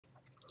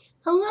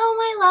Hello,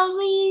 my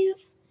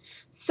lovelies.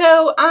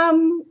 So,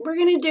 we're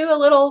gonna do a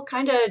little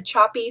kind of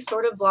choppy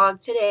sort of vlog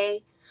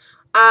today.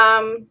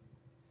 I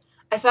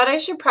thought I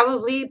should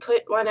probably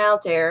put one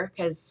out there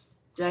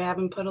because I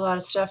haven't put a lot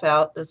of stuff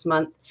out this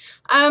month.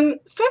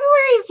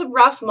 February is a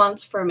rough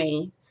month for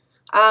me.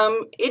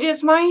 It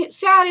is my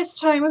saddest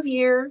time of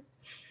year.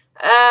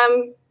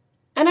 Um,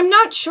 and I'm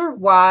not sure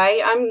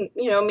why.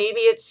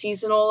 Maybe it's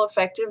seasonal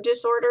affective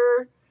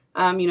disorder.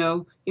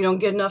 You don't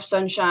get enough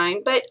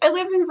sunshine. But I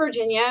live in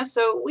Virginia,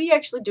 so we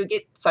actually do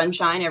get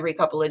sunshine every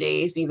couple of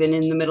days, even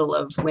in the middle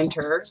of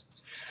winter.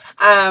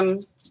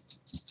 Um,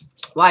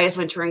 why is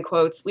winter in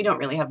quotes? We don't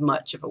really have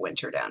much of a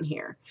winter down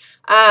here.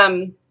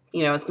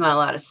 It's not a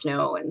lot of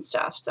snow and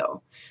stuff.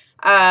 So,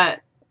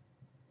 but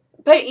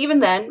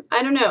even then,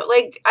 I don't know.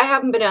 Like, I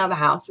haven't been out of the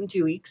house in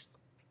 2 weeks.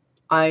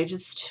 I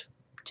just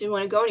didn't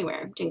want to go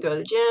anywhere. Didn't go to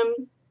the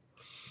gym.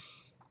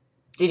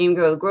 Didn't even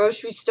go to the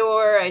grocery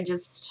store. I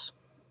didn't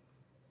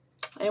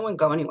want to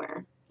go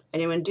anywhere. I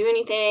didn't want to do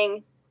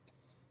anything.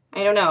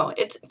 I don't know.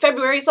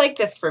 February's like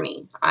this for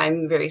me.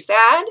 I'm very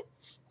sad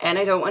and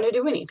I don't want to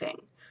do anything.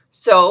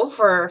 So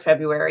for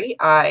February,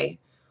 I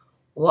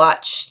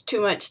watch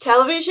too much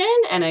television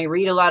and I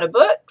read a lot of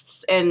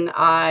books and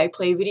I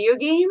play video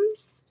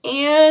games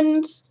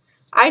and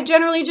I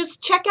generally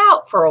just check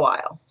out for a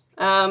while.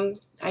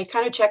 I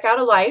kind of check out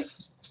of life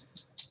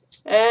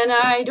and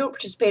I don't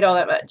participate all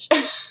that much.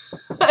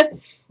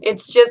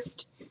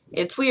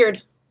 It's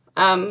weird.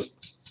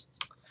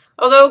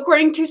 Although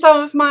according to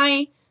some of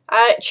my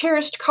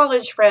cherished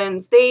college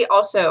friends, they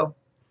also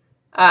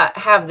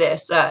have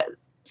this.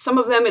 Some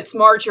of them, it's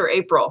March or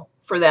April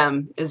for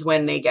them is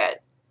when they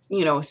get,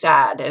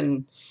 sad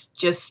and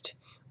just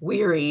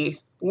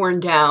weary, worn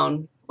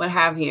down, what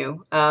have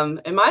you.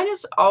 And mine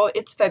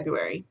it's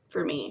February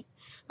for me.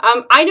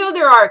 I know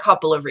there are a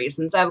couple of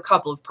reasons. I have a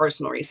couple of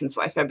personal reasons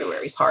why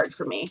February is hard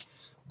for me.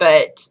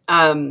 But,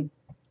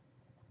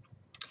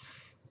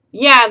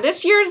 yeah,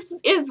 this year's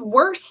is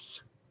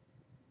worse.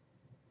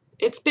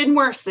 It's been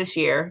worse this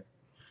year.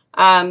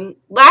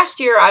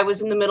 Last year I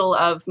was in the middle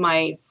of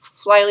my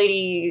Fly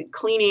Lady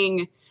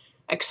cleaning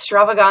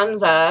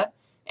extravaganza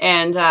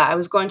and I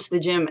was going to the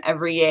gym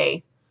every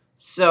day.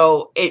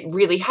 So it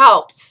really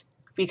helped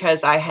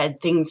because I had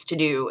things to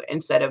do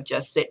instead of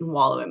just sit and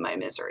wallow in my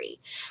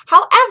misery.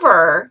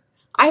 However,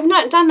 I have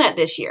not done that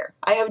this year.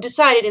 I have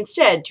decided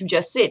instead to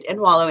just sit and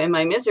wallow in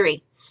my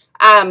misery.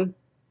 And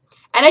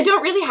I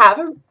don't really have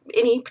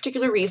any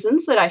particular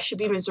reasons that I should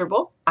be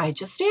miserable. I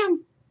just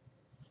am.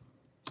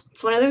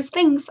 It's one of those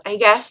things, I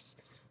guess.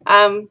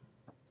 I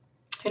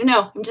don't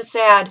know. I'm just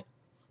sad.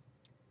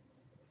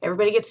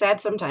 Everybody gets sad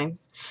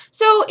sometimes.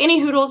 So, any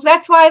hoodles,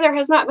 that's why there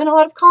has not been a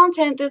lot of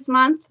content this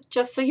month.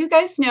 Just so you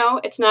guys know,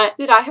 it's not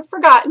that I have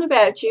forgotten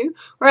about you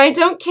or I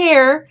don't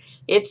care.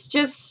 It's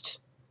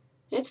just,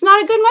 it's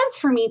not a good month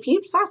for me,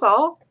 peeps. That's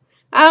all.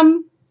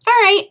 All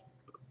right.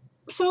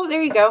 So,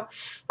 there you go.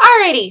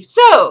 Alrighty.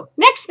 So,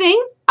 next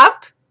thing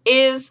up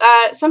is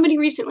somebody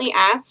recently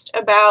asked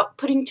about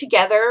putting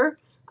together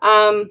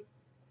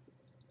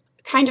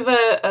kind of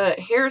a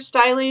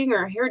hairstyling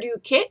or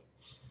hairdo kit.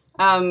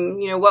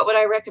 What would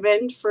I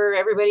recommend for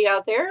everybody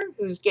out there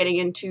who's getting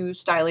into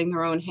styling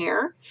their own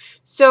hair?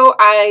 So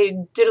I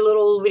did a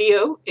little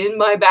video in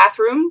my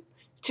bathroom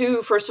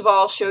to, first of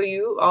all, show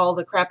you all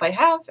the crap I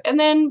have, and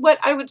then what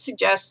I would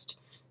suggest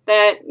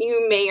that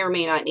you may or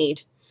may not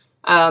need,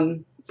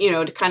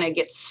 to kind of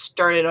get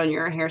started on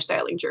your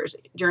hairstyling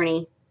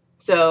journey.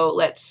 So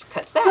let's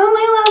cut to that. Hello,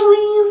 my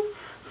lovelies.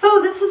 So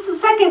this is the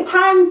second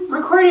time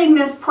recording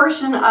this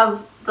portion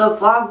of the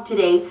vlog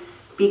today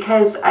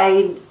because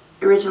I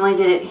originally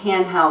did it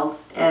handheld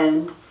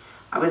and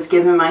I was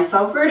giving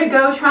myself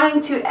vertigo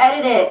trying to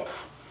edit it.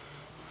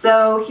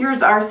 So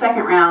here's our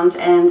second round,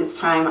 and this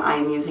time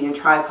I'm using a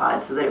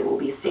tripod so that it will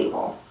be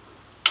stable.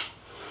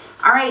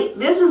 Alright,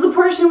 this is the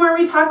portion where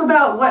we talk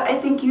about what I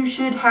think you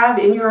should have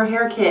in your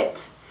hair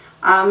kit.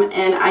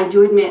 And I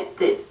do admit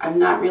that I'm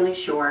not really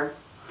sure.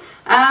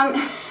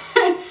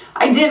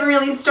 I didn't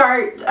really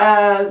start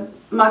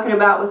mucking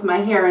about with my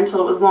hair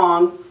until it was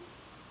long.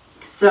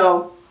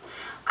 So,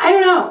 I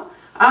don't know.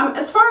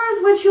 As far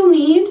as what you'll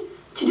need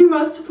to do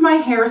most of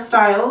my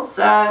hairstyles,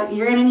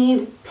 you're going to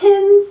need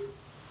pins,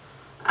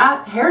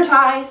 hair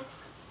ties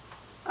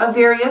of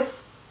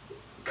various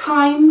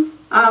kinds,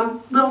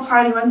 little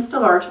tiny ones to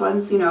large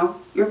ones,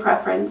 your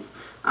preference.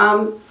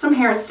 Some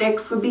hair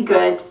sticks would be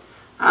good.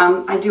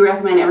 I do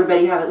recommend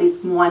everybody have at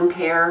least one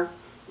pair,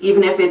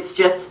 even if it's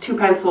just 2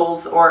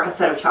 pencils or a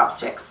set of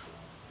chopsticks,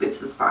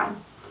 which is fine.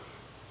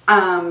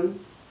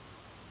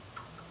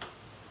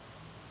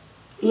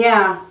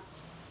 Yeah,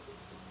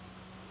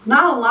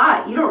 not a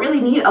lot. You don't really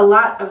need a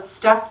lot of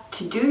stuff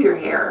to do your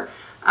hair.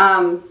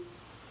 I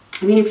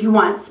mean, if you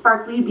want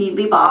sparkly,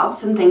 beadly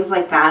bobs and things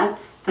like that,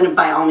 then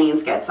by all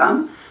means get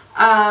some.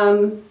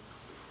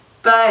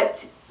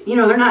 But,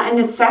 they're not a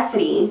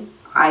necessity.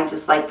 I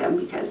just like them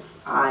because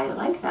I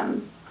like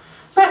them.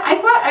 But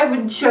I thought I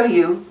would show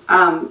you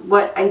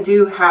what I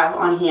do have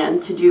on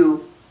hand to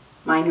do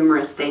my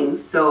numerous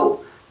things.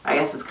 So I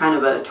guess it's kind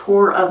of a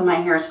tour of my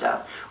hair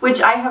stuff,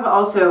 which I have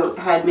also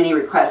had many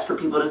requests for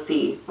people to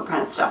see what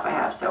kind of stuff I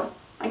have, so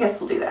I guess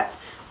we'll do that.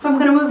 So I'm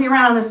going to move you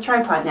around on this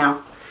tripod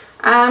now.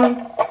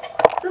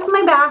 This is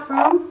my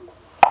bathroom.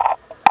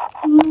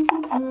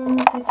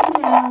 Sit you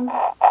down.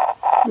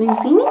 Can you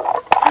see me?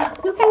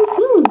 You can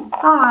see me.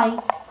 Hi.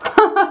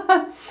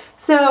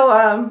 So,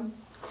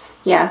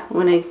 yeah,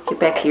 when I get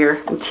back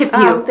here and tip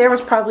you, there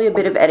was probably a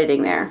bit of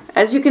editing there.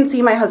 As you can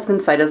see, my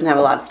husband's side doesn't have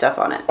a lot of stuff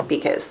on it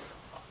because,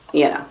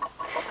 you know.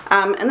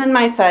 And then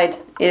my side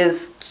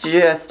is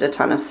just a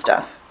ton of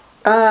stuff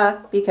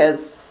because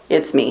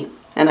it's me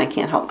and I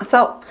can't help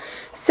myself.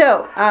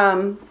 So,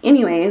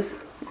 anyways,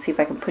 let's see if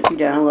I can put you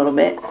down a little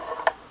bit.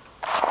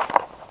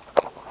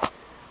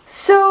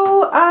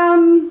 So,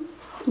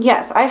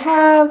 yes, I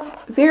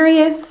have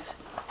various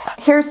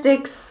hair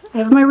sticks. I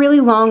have my really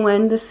long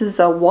one. This is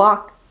a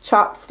wok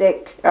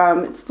chopstick.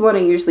 It's the one I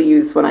usually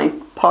use when I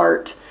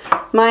part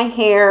my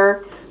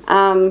hair.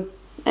 And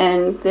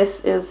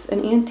this is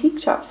an antique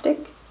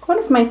chopstick. One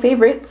of my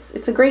favorites.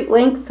 It's a great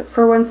length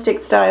for one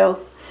stick styles.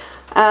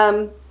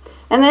 And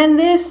then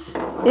this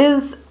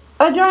is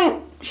a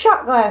giant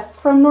shot glass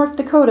from North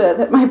Dakota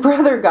that my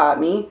brother got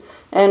me.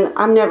 And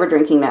I'm never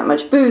drinking that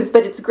much booze,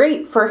 but it's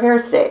great for hair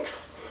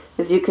sticks.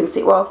 As you can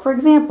see, well, for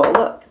example,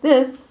 look,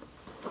 this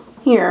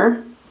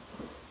here,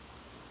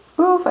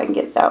 oh, if I can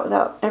get it out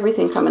without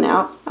everything coming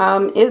out,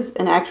 is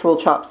an actual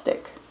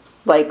chopstick,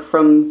 like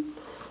from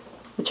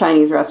the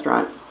Chinese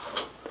restaurant.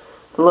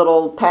 The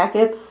little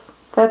packets,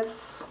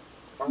 that's,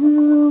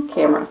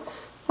 camera.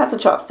 That's a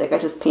chopstick. I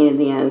just painted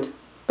the end,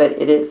 but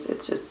it's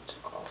a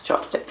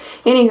chopstick.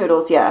 Any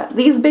hoodles, yeah.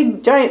 These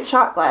big giant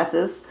shot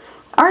glasses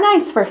are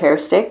nice for hair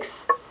sticks.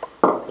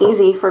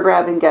 Easy for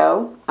grab and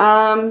go.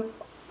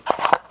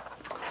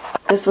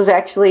 This was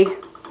actually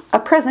a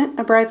present,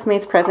 a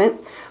bridesmaid's present,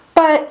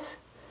 but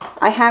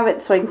I have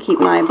it so I can keep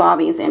my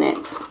bobbies in it.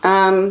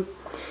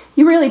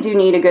 You really do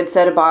need a good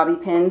set of bobby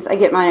pins. I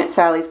get mine at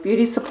Sally's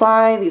Beauty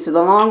Supply. These are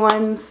the long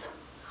ones.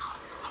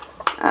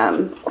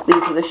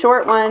 These are the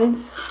short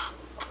ones.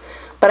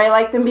 But I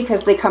like them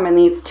because they come in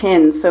these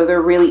tins, so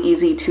they're really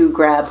easy to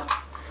grab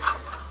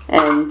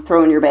and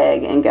throw in your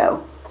bag and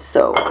go.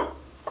 So,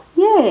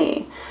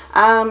 yay.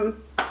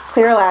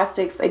 Clear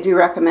elastics, I do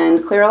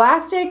recommend clear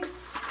elastics.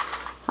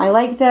 I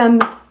like them.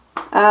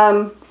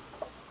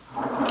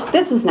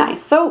 This is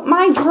nice. So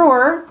my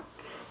drawer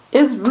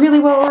is really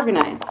well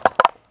organized.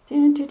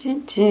 Dun, dun,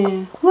 dun,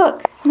 dun.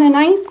 Look, isn't that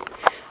nice?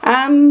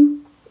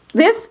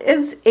 This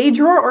is a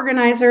drawer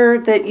organizer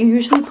that you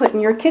usually put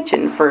in your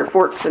kitchen for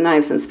forks and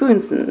knives and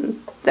spoons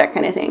and that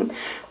kind of thing.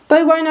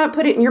 But why not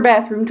put it in your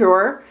bathroom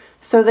drawer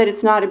so that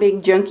it's not a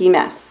big junky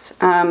mess?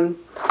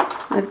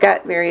 I've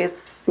got various,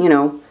 you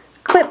know,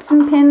 clips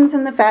and pins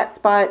in the fat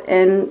spot,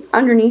 and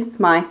underneath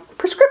my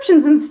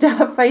prescriptions and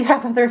stuff I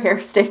have other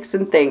hair sticks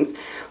and things.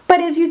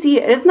 But as you see,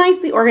 it's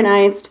nicely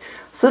organized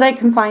so that I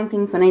can find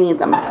things when I need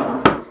them.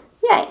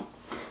 Yay!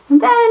 And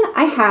then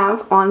I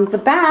have on the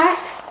back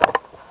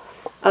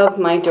of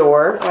my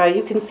door,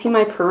 you can see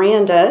my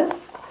parandas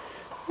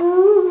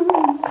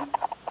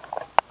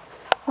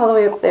all the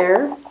way up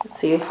there. Let's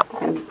see, I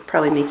can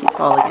probably make you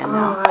tall again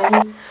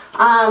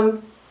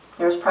now.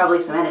 There's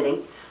probably some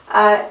editing.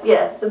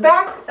 Yeah, the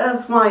back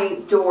of my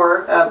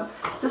door,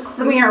 this is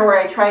the mirror where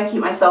I try and keep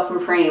myself in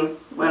frame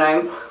when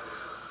I'm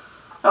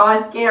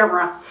on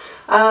camera.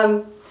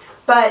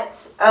 But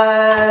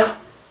I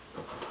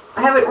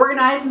have it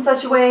organized in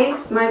such a way,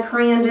 my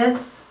parandas,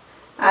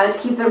 to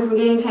keep them from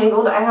getting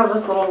tangled. I have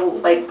this little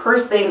like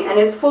purse thing, and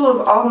it's full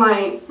of all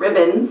my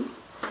ribbons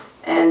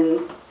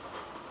and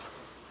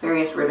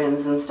various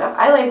ribbons and stuff.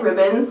 I like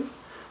ribbons,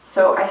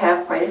 so I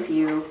have quite a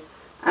few,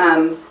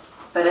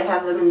 but I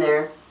have them in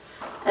there.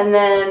 And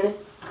then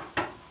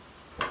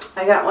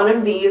I got one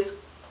of these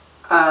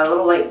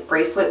little like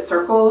bracelet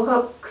circle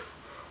hooks,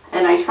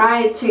 and I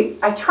tried to,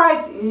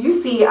 as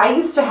you see, I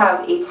used to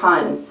have a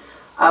ton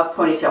of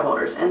ponytail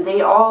holders, and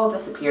they all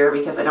disappear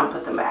because I don't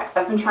put them back.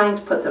 I've been trying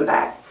to put them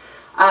back,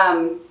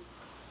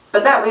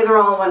 but that way they're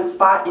all in one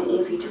spot and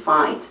easy to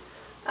find.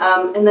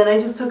 And then I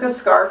just took a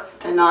scarf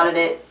and knotted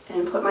it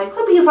and put my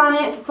clippies on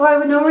it so I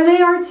would know where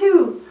they are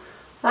too.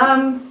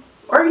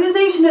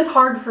 Organization is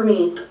hard for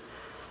me.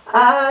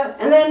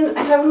 And then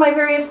I have my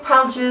various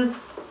pouches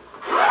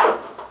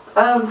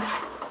of,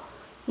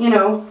 you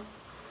know,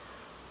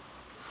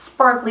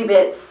 sparkly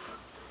bits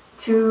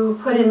to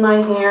put in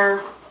my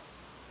hair.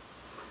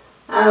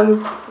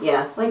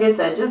 Yeah, like I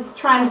said, just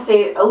trying to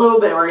stay a little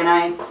bit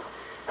organized.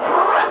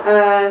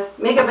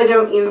 Makeup I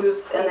don't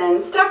use, and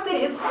then stuff that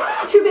is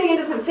too big and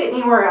doesn't fit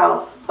anywhere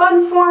else.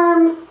 Bun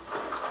form,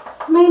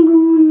 my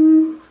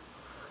moon,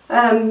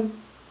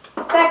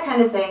 that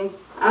kind of thing.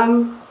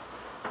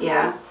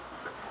 Yeah.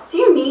 Do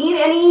you need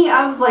any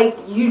of, like,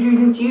 do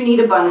you need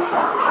a bun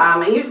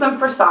form? I use them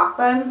for sock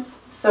buns,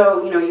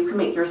 so, you know, you can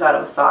make yours out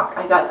of a sock.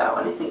 I got that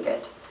one, I think,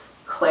 at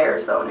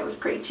Claire's, though, and it was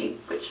pretty cheap,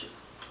 which is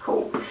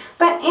cool.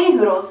 But, any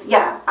hoodles,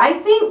 yeah, I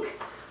think,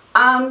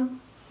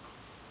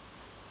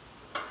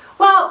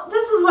 Well,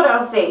 this is what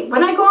I'll say.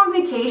 When I go on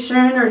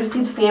vacation or to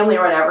see the family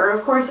or whatever,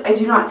 of course, I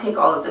do not take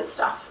all of this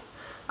stuff.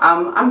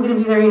 I'm going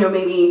to be there,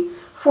 maybe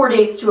 4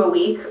 days to a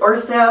week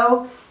or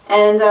so,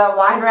 and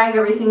why drag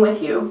everything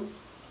with you?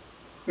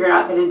 You're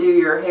not going to do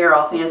your hair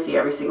all fancy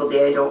every single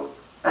day, I don't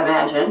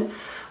imagine.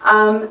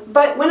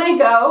 But when I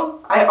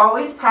go, I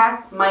always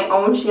pack my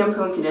own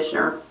shampoo and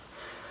conditioner.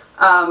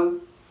 I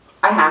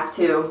have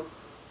to.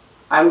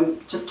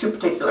 I'm just too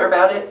particular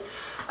about it.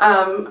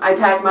 I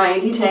pack my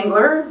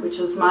detangler, which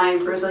is my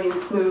Brazilian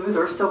Smooth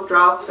or Silk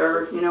Drops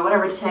or,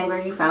 whatever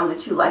detangler you found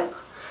that you like.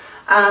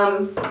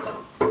 And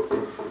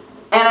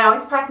I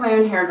always pack my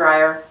own hair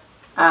dryer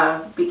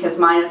because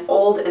mine is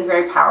old and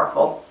very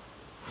powerful.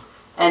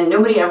 And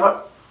nobody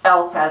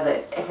else has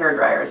a hair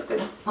dryer as good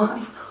as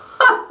mine.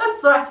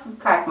 So I just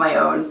pack my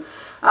own.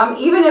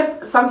 Even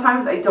if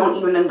sometimes I don't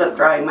even end up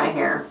drying my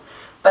hair.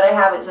 But I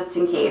have it just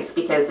in case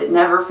because it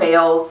never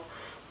fails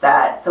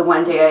that the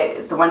one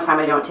time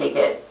I don't take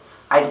it,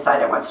 I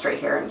decide I want straight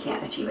hair and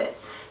can't achieve it.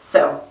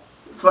 So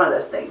it's one of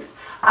those things.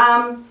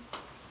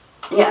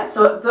 Yeah,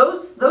 so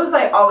those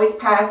I always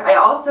pack. I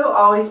also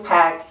always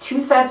pack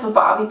 2 sets of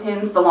bobby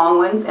pins, the long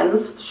ones and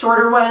the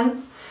shorter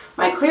ones.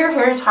 My clear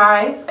hair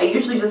ties, I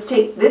usually just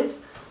take this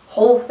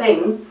whole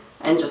thing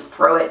and just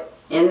throw it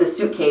in the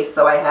suitcase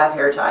so I have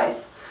hair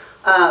ties.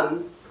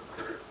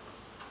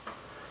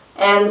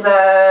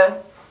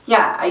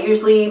 Yeah, I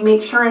usually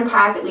make sure and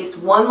pack at least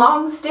 1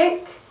 long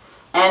stick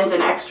and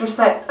an extra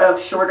set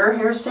of shorter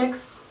hair sticks.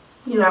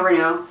 You never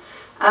know.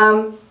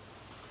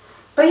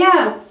 But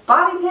yeah,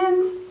 bobby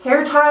pins,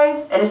 hair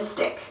ties, and a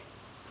stick.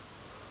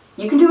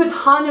 You can do a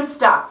ton of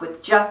stuff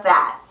with just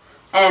that.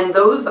 And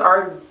those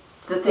are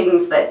the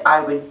things that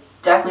I would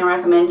definitely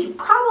recommend you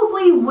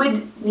probably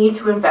would need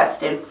to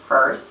invest in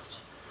first.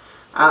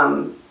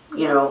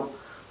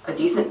 A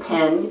decent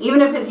pin,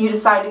 even if you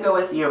decide to go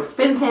with,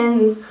 spin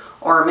pins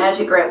or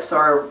magic grips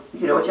or,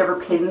 whichever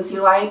pins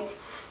you like.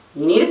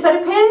 You need a set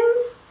of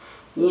pins,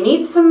 you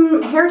need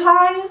some hair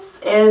ties,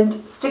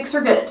 and sticks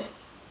are good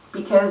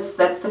because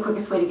that's the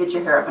quickest way to get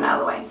your hair up and out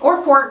of the way.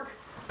 Or fork,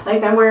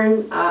 like I'm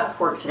wearing a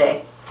fork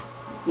today.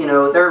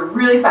 They're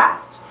really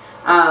fast.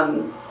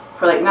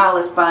 For like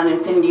Nautilus bun,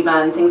 infinity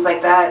bun, things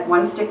like that,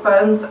 1 stick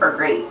buns are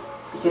great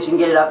because you can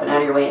get it up and out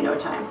of your way in no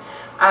time.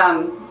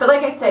 But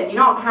like I said, you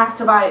don't have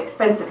to buy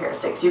expensive hair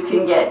sticks. You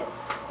can get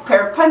a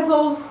pair of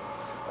pencils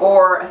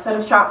or a set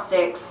of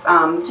chopsticks.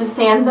 Just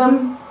sand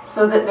them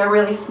so that they're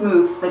really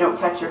smooth so they don't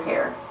catch your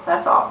hair.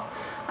 That's all.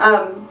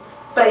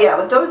 But yeah,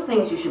 with those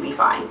things you should be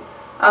fine.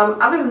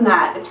 Other than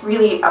that, it's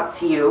really up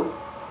to you,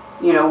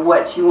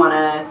 what you want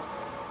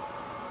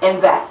to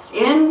invest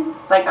in.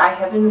 Like I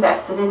have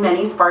invested in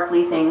many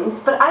sparkly things,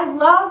 but I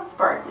love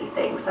sparkly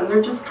things and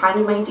they're just kind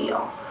of my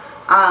deal.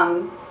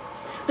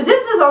 But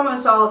this is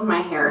almost all of my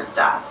hair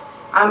stuff.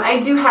 I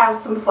do have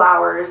some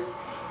flowers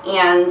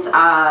and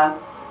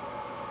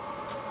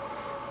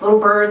little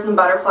birds and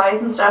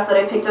butterflies and stuff that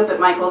I picked up at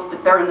Michael's,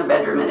 but they're in the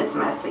bedroom and it's a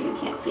mess, so you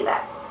can't see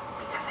that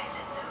because I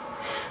said so.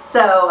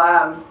 So,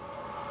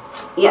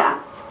 yeah.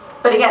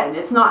 But again,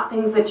 it's not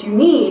things that you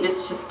need,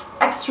 it's just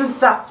extra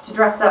stuff to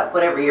dress up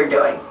whatever you're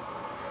doing.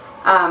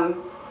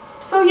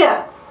 So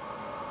yeah,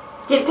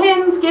 get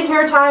pins, get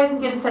hair ties,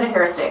 and get a set of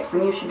hair sticks,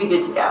 and you should be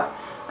good to go.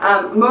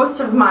 Most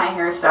of my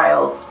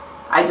hairstyles,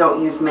 I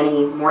don't use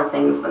many more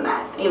things than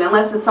that.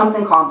 Unless it's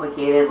something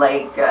complicated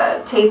like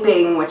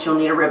taping, which you'll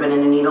need a ribbon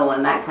and a needle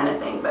and that kind of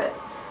thing, but,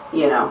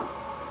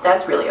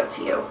 that's really up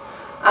to you.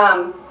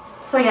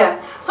 So yeah,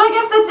 so I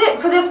guess that's it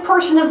for this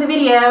portion of the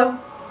video.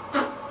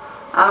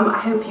 I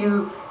hope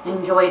you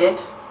enjoyed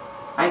it,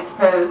 I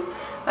suppose.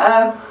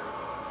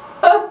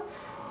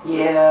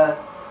 Yeah.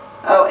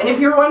 Oh, and if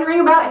you're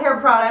wondering about hair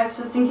products,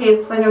 just in case,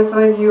 because I know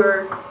some of you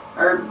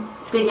are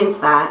big into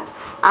that.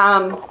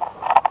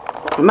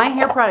 My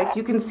hair products,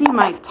 you can see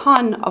my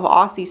ton of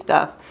Aussie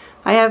stuff.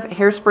 I have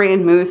hairspray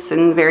and mousse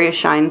and various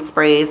shine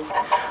sprays.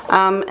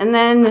 And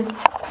then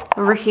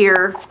over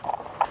here,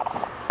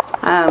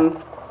 I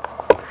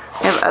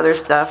have other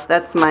stuff.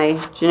 That's my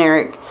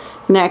generic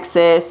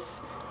Nexus,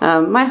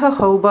 my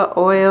jojoba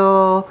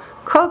oil,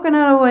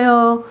 coconut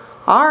oil,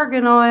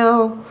 argan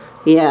oil.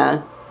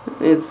 Yeah,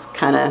 it's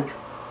kind of,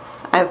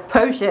 I have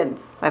potions,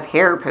 I have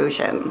hair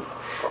potions,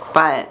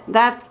 but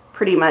that's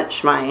pretty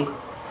much my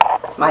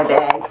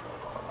bag.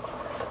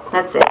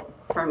 That's it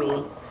for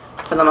me,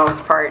 for the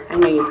most part. I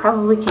know you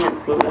probably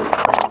can't see me,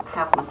 but I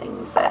have my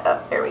things set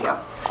up. There we go.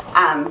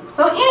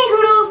 So any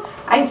hoodles,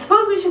 I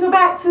suppose we should go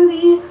back to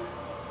the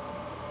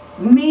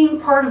main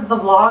part of the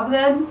vlog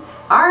then.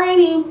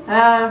 Alrighty.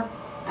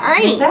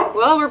 Alrighty.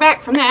 Well, we're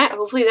back from that.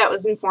 Hopefully that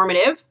was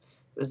informative.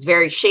 It was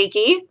very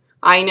shaky.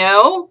 I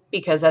know,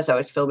 because as I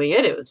was filming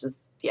it, it was just,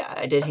 yeah,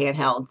 I did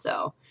handheld,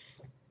 so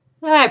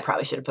I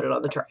probably should have put it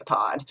on the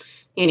tripod.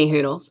 Any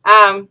hoodles.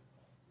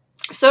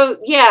 So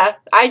yeah,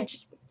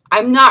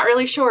 I'm not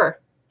really sure.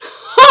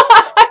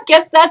 I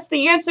guess that's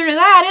the answer to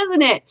that,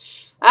 isn't it?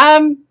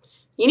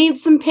 You need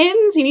some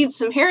pins, you need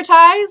some hair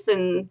ties,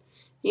 and,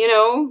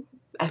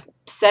 a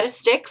set of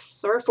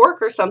sticks or a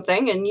fork or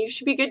something, and you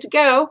should be good to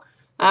go.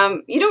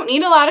 You don't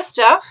need a lot of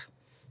stuff.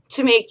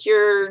 to make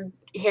your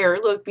hair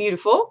look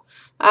beautiful.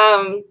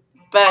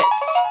 But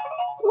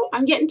ooh,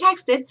 I'm getting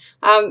texted.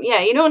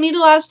 Yeah, you don't need a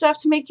lot of stuff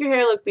to make your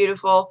hair look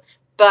beautiful,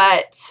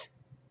 but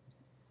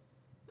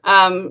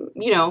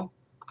you know,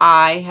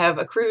 I have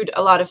accrued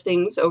a lot of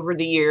things over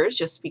the years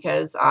just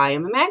because I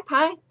am a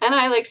magpie and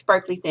I like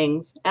sparkly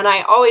things. And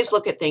I always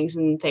look at things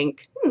and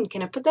think,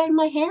 can I put that in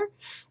my hair?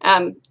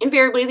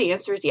 Invariably, the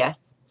answer is yes.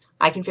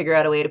 I can figure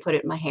out a way to put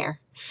it in my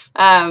hair.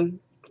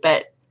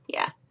 But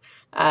yeah.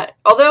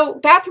 Although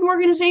bathroom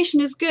organization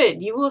is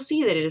good, you will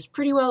see that it is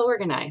pretty well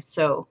organized.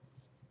 So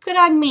good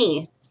on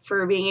me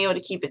for being able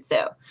to keep it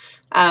so.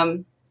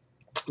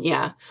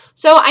 Yeah.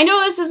 So I know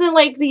this isn't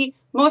like the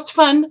most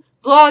fun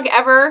vlog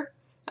ever.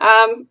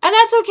 And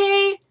that's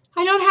okay.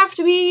 I don't have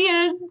to be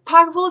a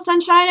pocket full of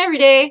sunshine every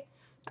day.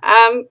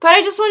 But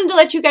I just wanted to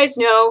let you guys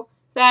know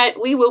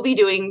that we will be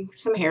doing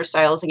some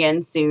hairstyles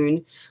again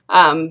soon.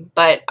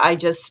 But I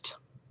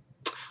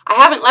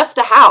haven't left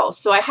the house,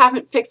 so I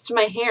haven't fixed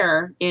my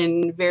hair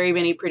in very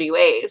many pretty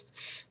ways.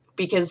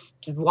 Because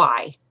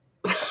why?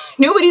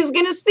 Nobody's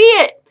gonna see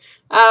it.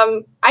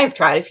 I've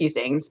tried a few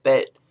things,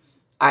 but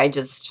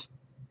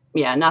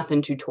yeah,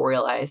 nothing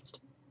tutorialized.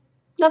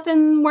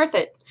 Nothing worth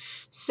it.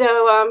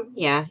 So,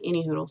 yeah,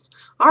 any hoodles.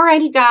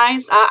 Alrighty,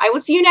 guys. I will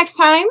see you next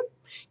time.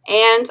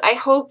 And I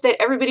hope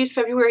that everybody's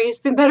February has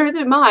been better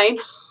than mine.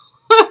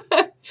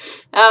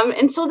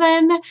 Until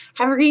then,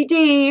 have a great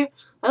day.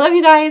 I love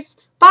you guys.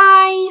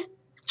 Bye.